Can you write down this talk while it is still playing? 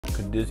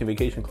Could Disney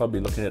Vacation Club be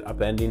looking at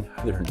upending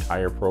how their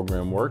entire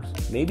program works?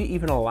 Maybe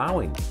even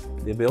allowing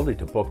the ability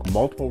to book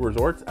multiple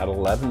resorts at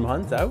 11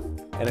 months out?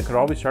 And it could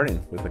all be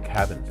starting with the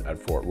cabins at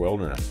Fort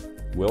Wilderness.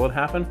 Will it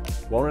happen?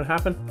 Won't it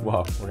happen?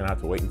 Well, we're gonna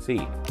have to wait and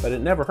see. But it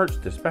never hurts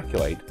to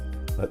speculate.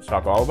 Let's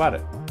talk all about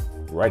it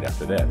right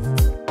after this.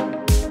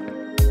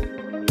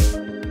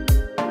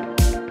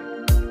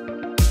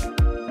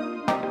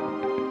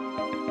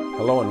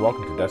 Hello and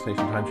welcome to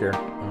Destination Timeshare.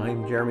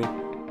 I'm Jeremy.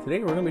 Today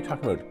we're going to be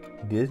talking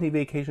about Disney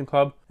Vacation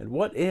Club and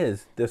what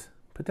is this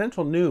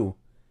potential new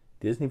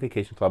Disney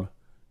Vacation Club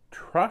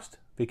Trust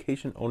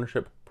Vacation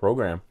Ownership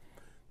Program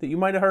that you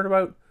might have heard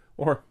about,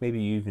 or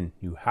maybe even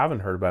you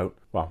haven't heard about.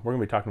 Well, we're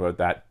going to be talking about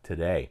that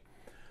today.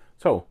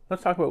 So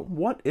let's talk about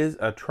what is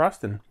a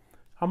trust and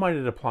how might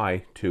it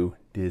apply to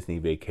Disney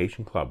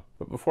Vacation Club.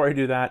 But before I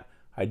do that,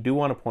 I do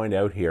want to point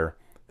out here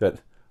that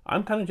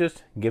I'm kind of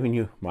just giving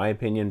you my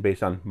opinion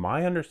based on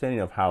my understanding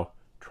of how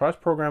trust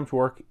programs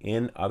work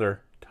in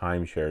other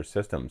timeshare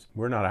systems.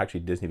 We're not actually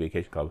Disney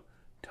Vacation Club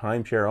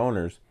timeshare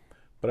owners,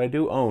 but I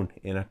do own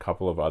in a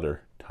couple of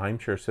other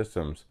timeshare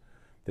systems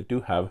that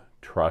do have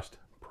trust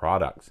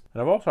products.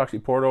 And I've also actually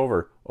poured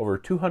over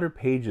 200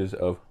 pages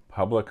of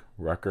public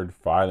record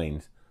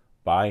filings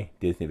by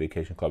Disney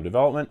Vacation Club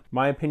development.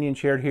 My opinion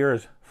shared here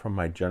is from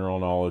my general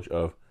knowledge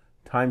of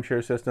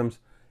timeshare systems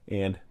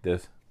and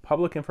this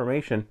public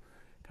information,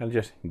 kind of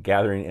just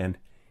gathering and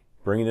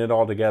bringing it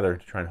all together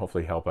to try and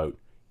hopefully help out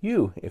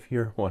you if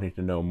you're wanting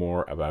to know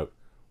more about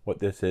what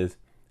this is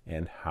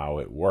and how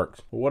it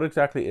works. Well, what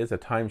exactly is a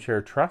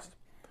timeshare trust?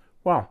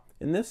 Well,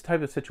 in this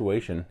type of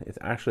situation, it's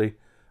actually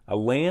a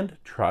land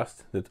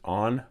trust that's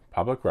on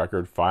public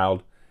record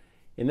filed,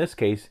 in this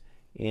case,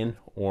 in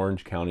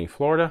Orange County,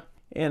 Florida.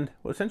 And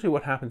essentially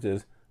what happens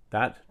is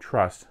that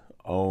trust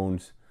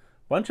owns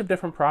a bunch of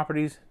different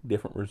properties,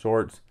 different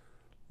resorts,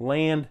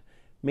 land,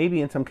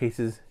 maybe in some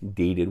cases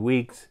dated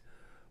weeks,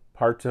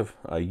 parts of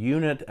a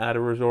unit at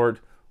a resort,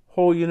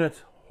 whole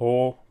units,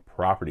 whole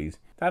properties.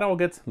 That all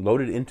gets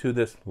loaded into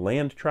this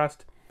land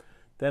trust.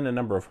 Then a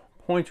number of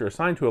points are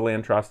assigned to a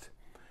land trust.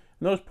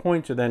 And those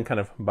points are then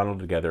kind of bundled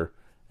together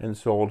and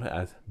sold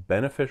as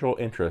beneficial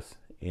interests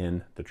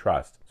in the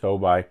trust. So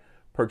by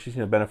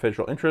purchasing a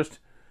beneficial interest,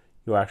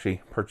 you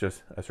actually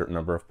purchase a certain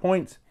number of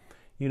points.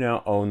 You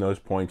now own those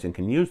points and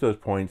can use those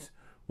points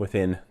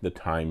within the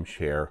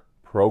timeshare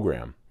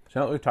program. So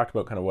now that we've talked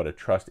about kind of what a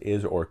trust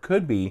is or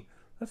could be,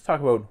 let's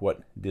talk about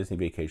what Disney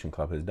Vacation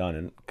Club has done.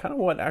 And kind of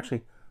what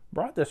actually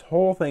brought this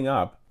whole thing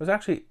up was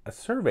actually a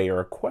survey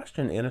or a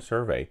question in a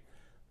survey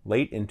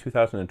late in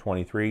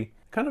 2023.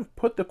 Kind of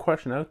put the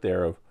question out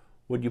there of,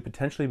 would you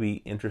potentially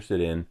be interested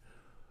in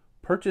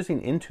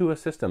purchasing into a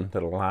system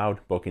that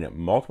allowed booking at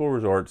multiple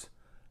resorts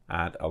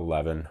at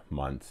 11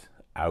 months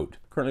out?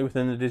 Currently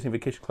within the Disney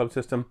Vacation Club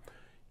system,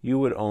 you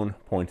would own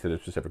points at a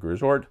specific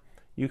resort.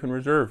 You can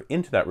reserve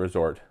into that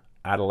resort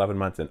at 11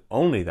 months and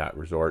only that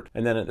resort.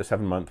 And then at the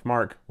 7-month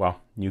mark,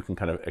 well, you can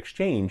kind of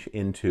exchange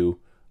into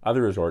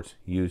other resorts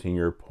using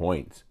your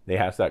points. They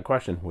asked that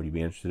question, would you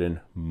be interested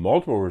in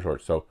multiple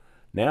resorts? So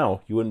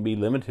now you wouldn't be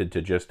limited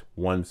to just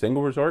one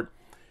single resort.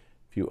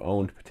 If you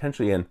owned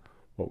potentially in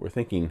what we're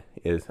thinking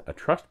is a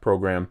trust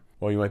program,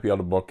 well, you might be able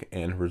to book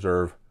and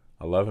reserve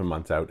 11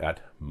 months out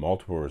at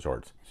multiple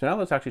resorts. So now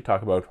let's actually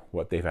talk about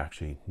what they've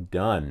actually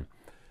done.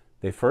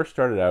 They first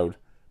started out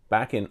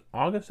back in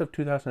August of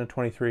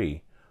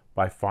 2023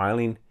 by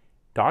filing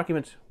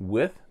documents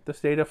with the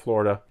state of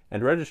Florida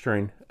and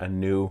registering a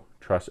new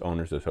Trust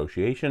Owners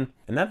Association.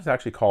 And that is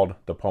actually called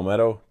the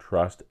Palmetto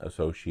Trust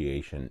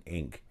Association,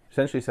 Inc.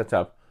 Essentially sets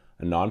up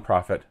a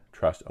nonprofit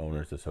Trust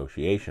Owners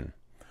Association.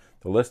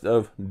 The list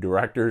of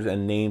directors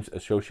and names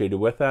associated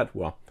with that,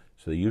 well,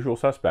 so the usual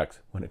suspects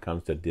when it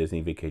comes to Disney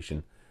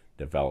Vacation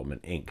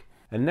Development, Inc.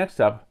 And next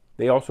up,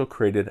 they also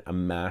created a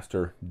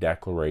master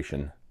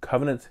declaration,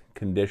 covenants,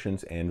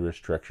 conditions, and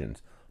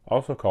restrictions,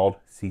 also called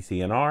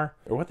CC&R.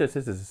 Or what this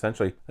is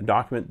essentially a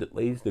document that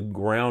lays the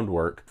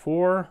groundwork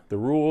for the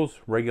rules,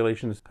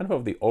 regulations, kind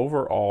of the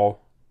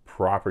overall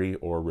property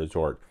or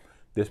resort.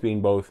 This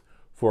being both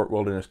Fort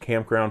Wilderness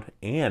Campground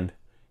and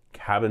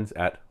cabins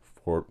at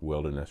Fort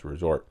Wilderness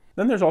Resort.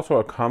 Then there's also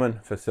a common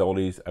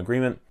facilities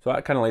agreement. So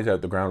that kind of lays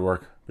out the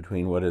groundwork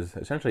between what is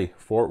essentially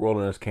Fort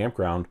Wilderness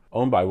Campground,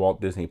 owned by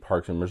Walt Disney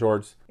Parks and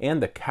Resorts,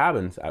 and the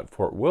cabins at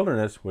Fort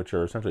Wilderness, which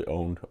are essentially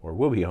owned or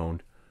will be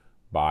owned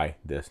by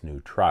this new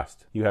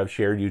trust. You have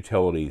shared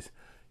utilities,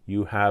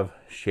 you have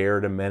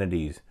shared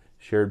amenities,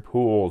 shared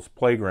pools,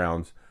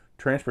 playgrounds,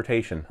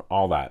 transportation,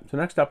 all that. So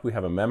next up we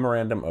have a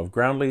memorandum of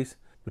ground lease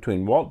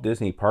between Walt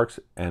Disney Parks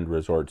and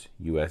Resorts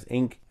US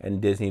Inc.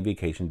 and Disney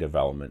Vacation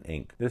Development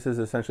Inc. This is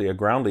essentially a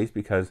ground lease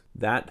because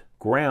that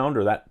ground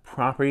or that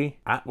property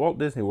at Walt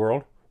Disney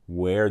World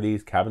where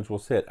these cabins will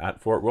sit at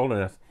Fort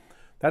Wilderness,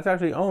 that's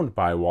actually owned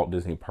by Walt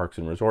Disney Parks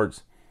and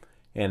Resorts.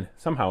 And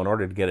somehow in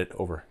order to get it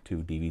over to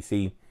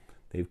DVC,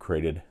 they've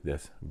created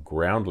this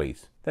ground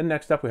lease. Then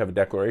next up we have a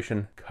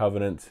declaration,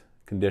 covenants,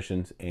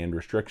 conditions, and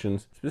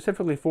restrictions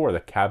specifically for the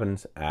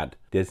cabins at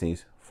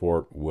Disney's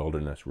Fort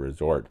Wilderness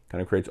Resort.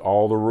 Kind of creates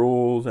all the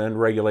rules and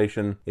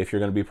regulation if you're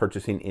going to be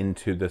purchasing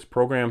into this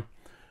program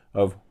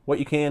of what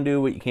you can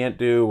do, what you can't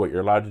do, what you're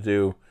allowed to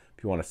do,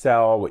 if you want to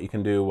sell, what you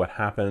can do, what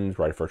happens,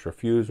 right of first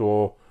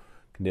refusal,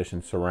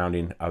 conditions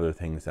surrounding other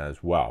things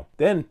as well.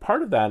 Then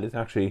part of that is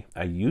actually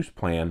a use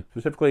plan.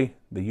 Specifically,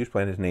 the use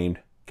plan is named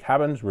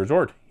Cabins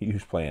Resort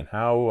Use Plan.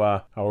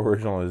 How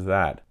original is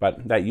that?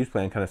 But that use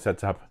plan kind of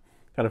sets up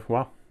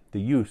the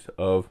use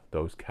of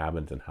those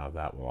cabins and how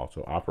that will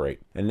also operate.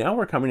 And now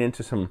we're coming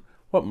into some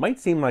what might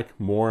seem like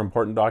more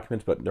important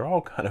documents, but they're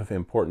all kind of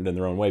important in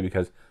their own way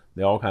because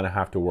they all kind of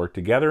have to work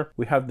together.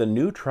 We have the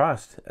new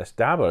trust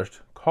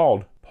established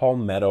called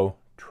Palmetto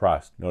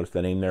Trust. Notice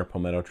the name there,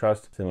 Palmetto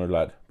Trust, similar to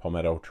that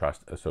Palmetto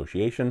Trust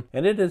Association.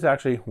 And it is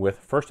actually with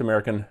First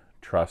American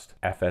Trust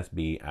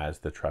FSB as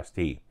the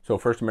trustee. So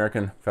First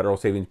American Federal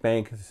Savings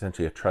Bank is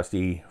essentially a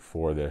trustee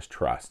for this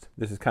trust.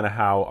 This is kind of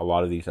how a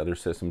lot of these other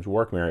systems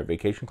work. Marriott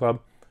Vacation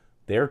Club,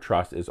 their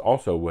trust is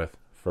also with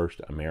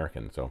First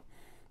American. So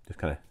just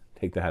kind of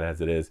take that as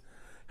it is.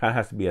 Kind of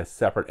has to be a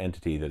separate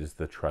entity that is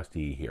the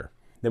trustee here.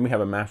 Then we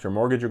have a master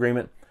mortgage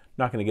agreement.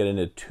 Not going to get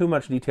into too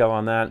much detail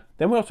on that.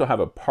 Then we also have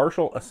a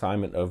partial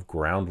assignment of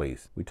ground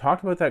lease. We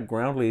talked about that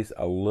ground lease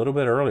a little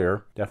bit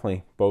earlier.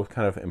 Definitely both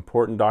kind of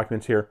important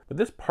documents here. But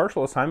this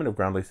partial assignment of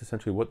ground lease,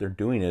 essentially what they're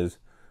doing is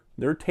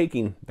they're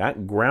taking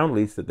that ground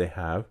lease that they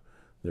have,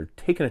 they're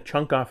taking a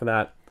chunk off of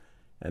that,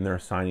 and they're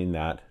assigning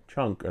that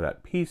chunk or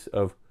that piece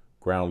of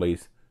ground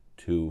lease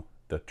to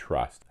the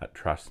trust. That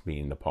trust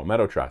being the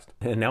Palmetto Trust.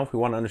 And now if we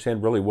want to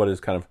understand really what is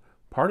kind of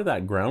part of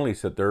that ground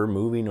lease that they're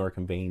moving or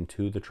conveying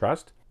to the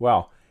trust,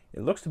 well,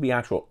 it looks to be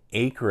actual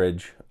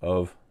acreage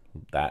of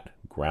that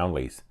ground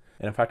lease.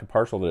 And in fact, a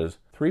parcel that is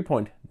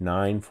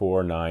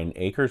 3.949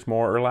 acres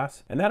more or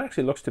less. And that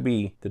actually looks to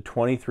be the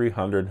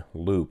 2300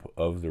 loop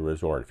of the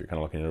resort. If you're kind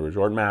of looking at a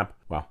resort map,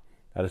 well,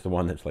 that is the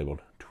one that's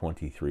labeled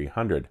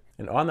 2300.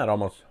 And on that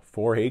almost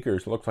 4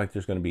 acres, it looks like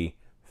there's going to be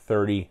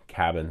 30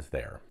 cabins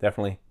there.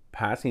 Definitely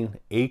passing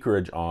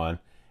acreage on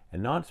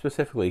and not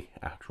specifically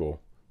actual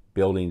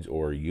buildings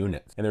or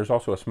units. And there's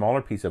also a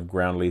smaller piece of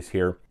ground lease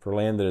here for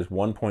land that is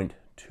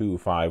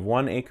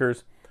 1.251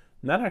 acres.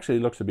 And that actually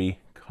looks to be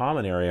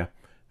common area.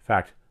 In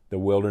fact, the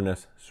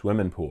Wilderness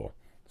Swimming Pool.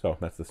 So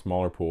that's the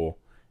smaller pool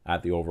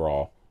at the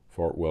overall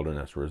Fort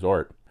Wilderness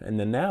Resort. And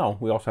then now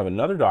we also have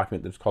another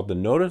document that's called the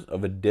Notice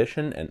of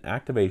Addition and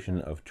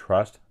Activation of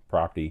Trust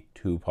Property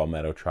to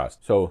Palmetto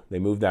Trust. So they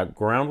moved that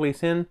ground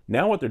lease in.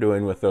 Now what they're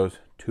doing with those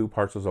 2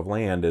 parcels of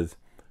land is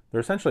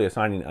they're essentially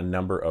assigning a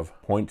number of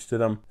points to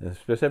them. And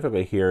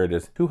specifically here, it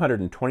is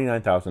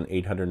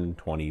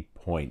 229,820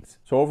 points.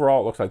 So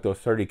overall, it looks like those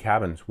 30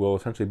 cabins will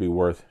essentially be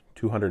worth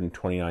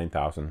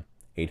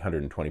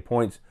 229,820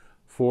 points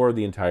for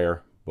the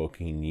entire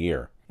booking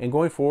year. And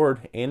going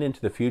forward and into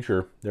the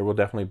future, there will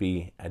definitely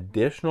be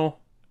additional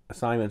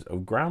assignments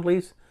of ground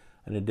lease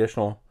and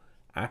additional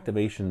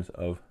activations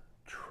of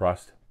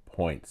trust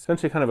points.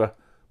 Essentially kind of a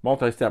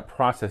multi-step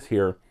process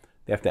here.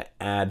 They have to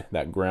add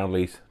that ground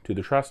lease to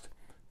the trust.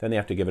 Then they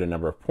have to give it a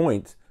number of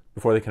points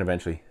before they can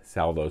eventually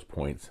sell those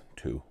points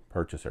to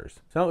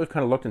purchasers. So now that we've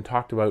kind of looked and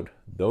talked about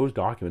those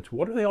documents,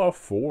 what are they all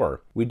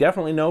for? We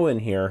definitely know in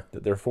here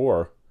that they're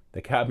for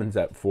the cabins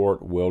at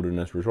Fort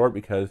Wilderness Resort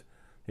because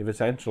they've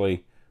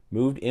essentially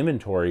moved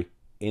inventory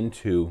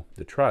into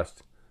the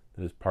trust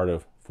that is part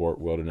of Fort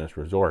Wilderness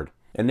Resort.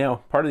 And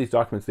now part of these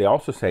documents, they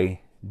also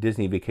say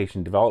Disney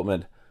Vacation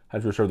Development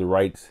has reserved the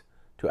rights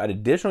to add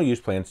additional use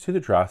plans to the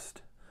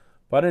trust,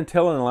 but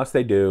until and unless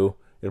they do,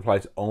 it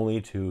applies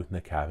only to the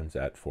cabins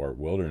at Fort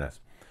Wilderness.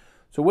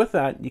 So with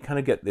that, you kind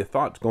of get the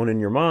thoughts going in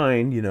your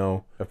mind,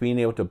 of being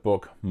able to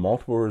book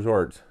multiple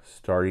resorts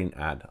starting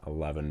at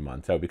 11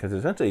 months out. Because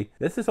essentially,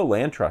 this is a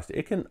land trust.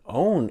 It can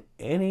own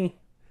any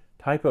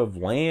type of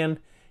land.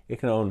 It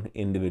can own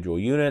individual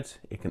units.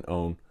 It can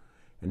own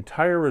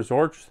entire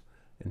resorts,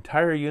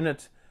 entire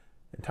units,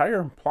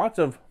 entire plots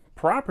of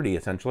property,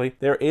 essentially.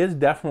 There is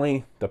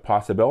definitely the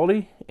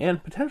possibility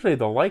and potentially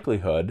the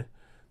likelihood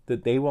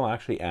that they will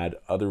actually add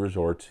other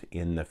resorts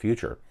in the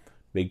future.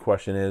 Big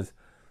question is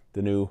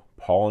the new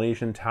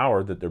Polynesian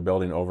Tower that they're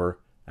building over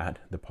at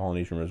the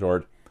Polynesian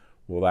Resort.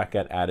 Will that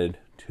get added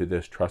to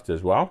this trust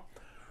as well?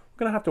 We're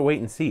going to have to wait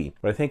and see.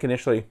 But I think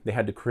initially they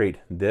had to create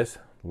this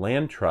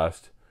land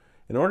trust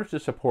in order to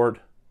support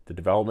the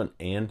development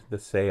and the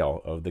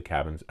sale of the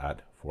cabins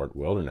at Fort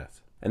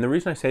Wilderness. And the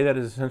reason I say that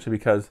is essentially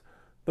because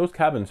those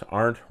cabins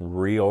aren't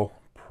real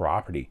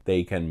property.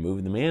 They can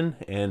move them in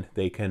and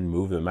they can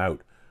move them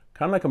out.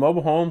 Kind of like a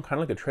mobile home,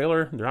 kind of like a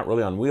trailer. They're not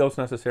really on wheels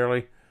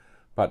necessarily,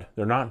 but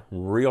they're not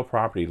real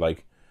property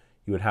like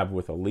you would have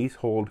with a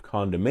leasehold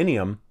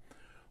condominium,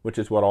 which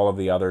is what all of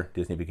the other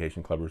Disney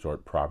Vacation Club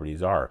Resort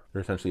properties are.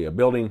 They're essentially a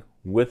building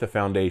with a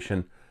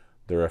foundation.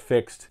 They're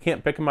affixed.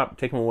 Can't pick them up,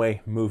 take them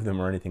away, move them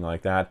or anything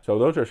like that. So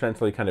those are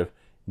essentially kind of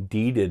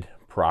deeded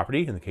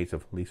property in the case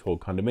of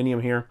leasehold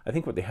condominium here. I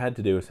think what they had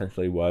to do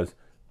essentially was,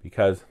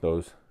 because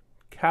those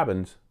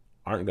cabins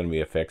aren't going to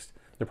be affixed,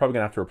 they're probably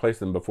going to have to replace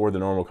them before the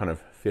normal kind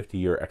of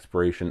 50-year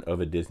expiration of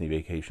a Disney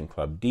Vacation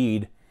Club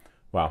deed.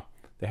 Well,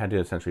 they had to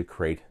essentially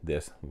create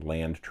this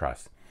land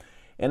trust.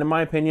 And in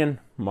my opinion,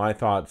 my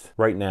thoughts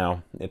right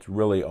now, it's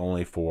really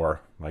only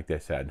for, like they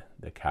said,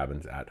 the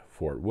cabins at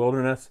Fort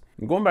Wilderness.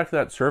 And going back to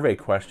that survey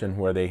question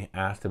where they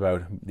asked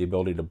about the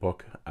ability to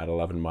book at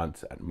 11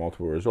 months at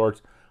multiple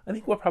resorts, I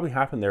think what probably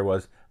happened there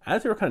was,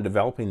 as they were kind of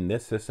developing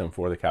this system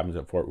for the cabins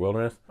at Fort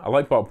Wilderness, a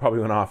light bulb probably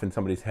went off in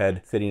somebody's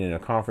head sitting in a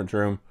conference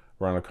room,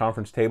 around a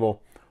conference table,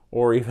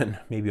 or even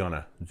maybe on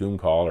a Zoom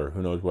call, or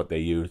who knows what they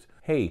use.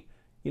 Hey,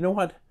 you know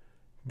what?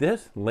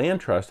 This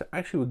land trust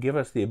actually would give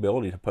us the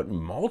ability to put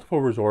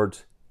multiple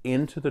resorts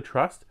into the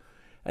trust,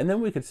 and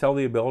then we could sell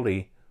the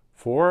ability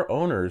for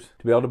owners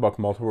to be able to book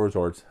multiple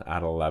resorts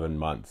at 11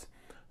 months.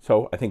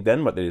 So I think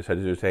then what they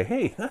decided to do is say,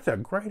 hey, that's a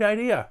great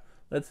idea.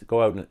 Let's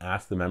go out and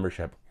ask the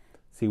membership,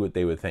 see what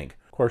they would think.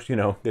 Of course, you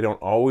know, they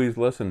don't always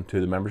listen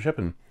to the membership,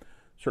 and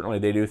certainly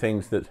they do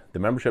things that the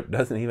membership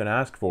doesn't even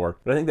ask for.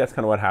 But I think that's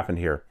kind of what happened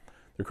here.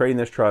 They're creating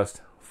this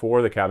trust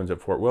for the cabins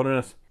at Fort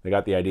Wilderness. They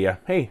got the idea,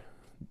 hey,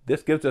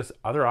 this gives us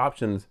other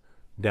options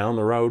down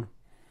the road.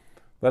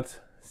 Let's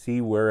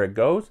see where it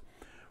goes.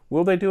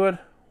 Will they do it?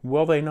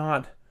 Will they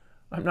not?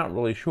 I'm not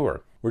really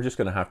sure. We're just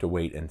going to have to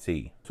wait and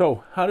see.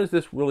 So how does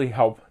this really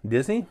help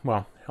Disney?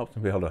 Well, it helps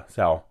them be able to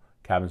sell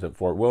cabins at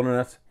Fort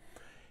Wilderness.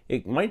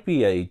 It might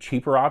be a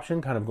cheaper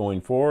option kind of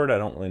going forward. I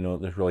don't really know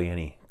if there's really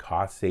any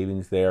cost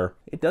savings there.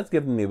 It does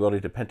give them the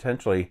ability to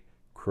potentially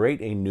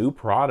create a new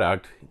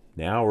product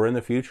now or in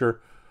the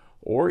future,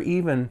 or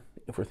even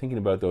if we're thinking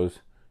about those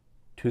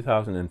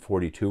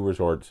 2042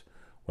 resorts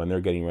when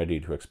they're getting ready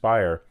to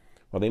expire,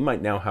 well, they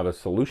might now have a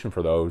solution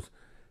for those.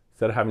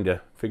 Instead of having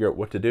to figure out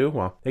what to do,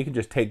 well, they can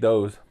just take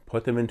those,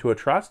 put them into a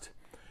trust,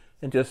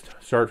 and just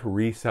start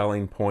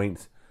reselling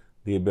points,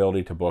 the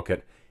ability to book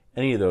at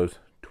any of those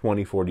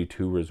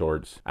 2042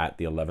 resorts at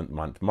the 11th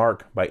month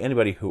mark by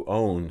anybody who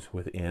owns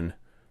within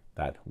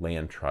that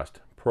land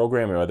trust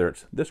program, whether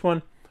it's this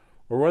one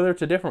or whether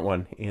it's a different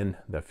one in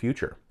the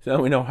future. So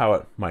now we know how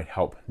it might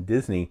help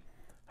Disney.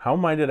 How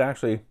might it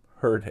actually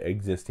hurt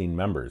existing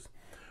members?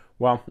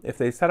 Well, if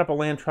they set up a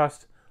land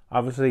trust,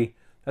 obviously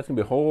that's going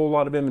to be a whole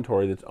lot of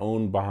inventory that's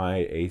owned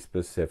by a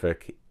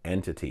specific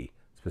entity,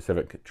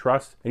 specific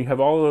trust. And you have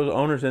all of those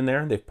owners in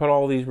there. They've put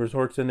all these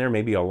resorts in there,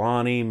 maybe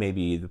Alani,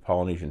 maybe the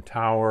Polynesian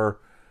Tower,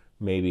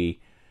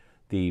 maybe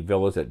the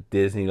villas at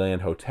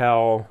Disneyland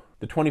Hotel,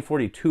 the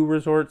 2042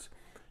 resorts,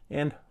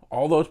 and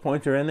all those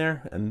points are in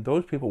there. And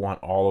those people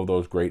want all of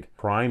those great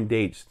prime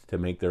dates to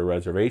make their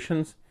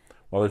reservations.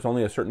 Well, there's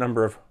only a certain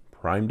number of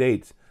prime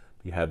dates.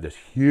 You have this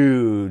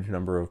huge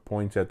number of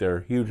points out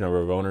there, huge number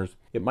of owners.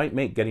 It might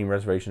make getting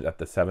reservations at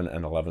the 7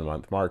 and 11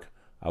 month mark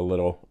a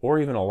little, or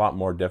even a lot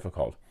more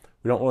difficult.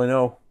 We don't really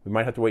know. We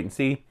might have to wait and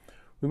see.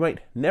 We might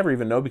never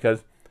even know, because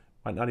it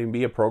might not even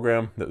be a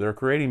program that they're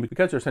creating,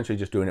 because they're essentially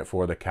just doing it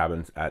for the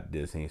cabins at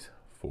Disney's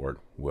Fort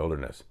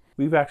Wilderness.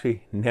 We've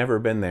actually never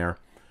been there,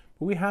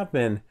 but we have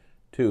been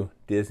to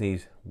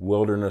Disney's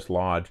Wilderness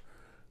Lodge.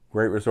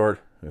 Great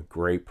resort, a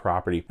great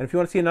property. And if you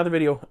want to see another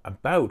video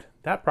about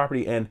that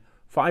property and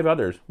 5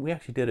 others, we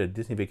actually did a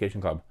Disney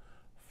Vacation Club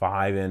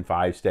 5 in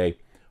 5 stay,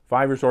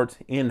 5 resorts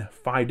in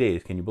 5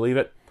 days. Can you believe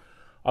it?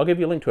 I'll give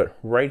you a link to it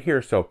right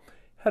here. So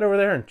head over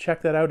there and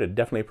check that out. I'd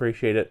definitely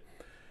appreciate it.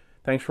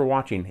 Thanks for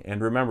watching.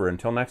 And remember,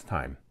 until next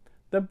time,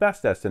 the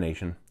best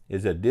destination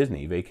is a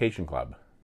Disney Vacation Club.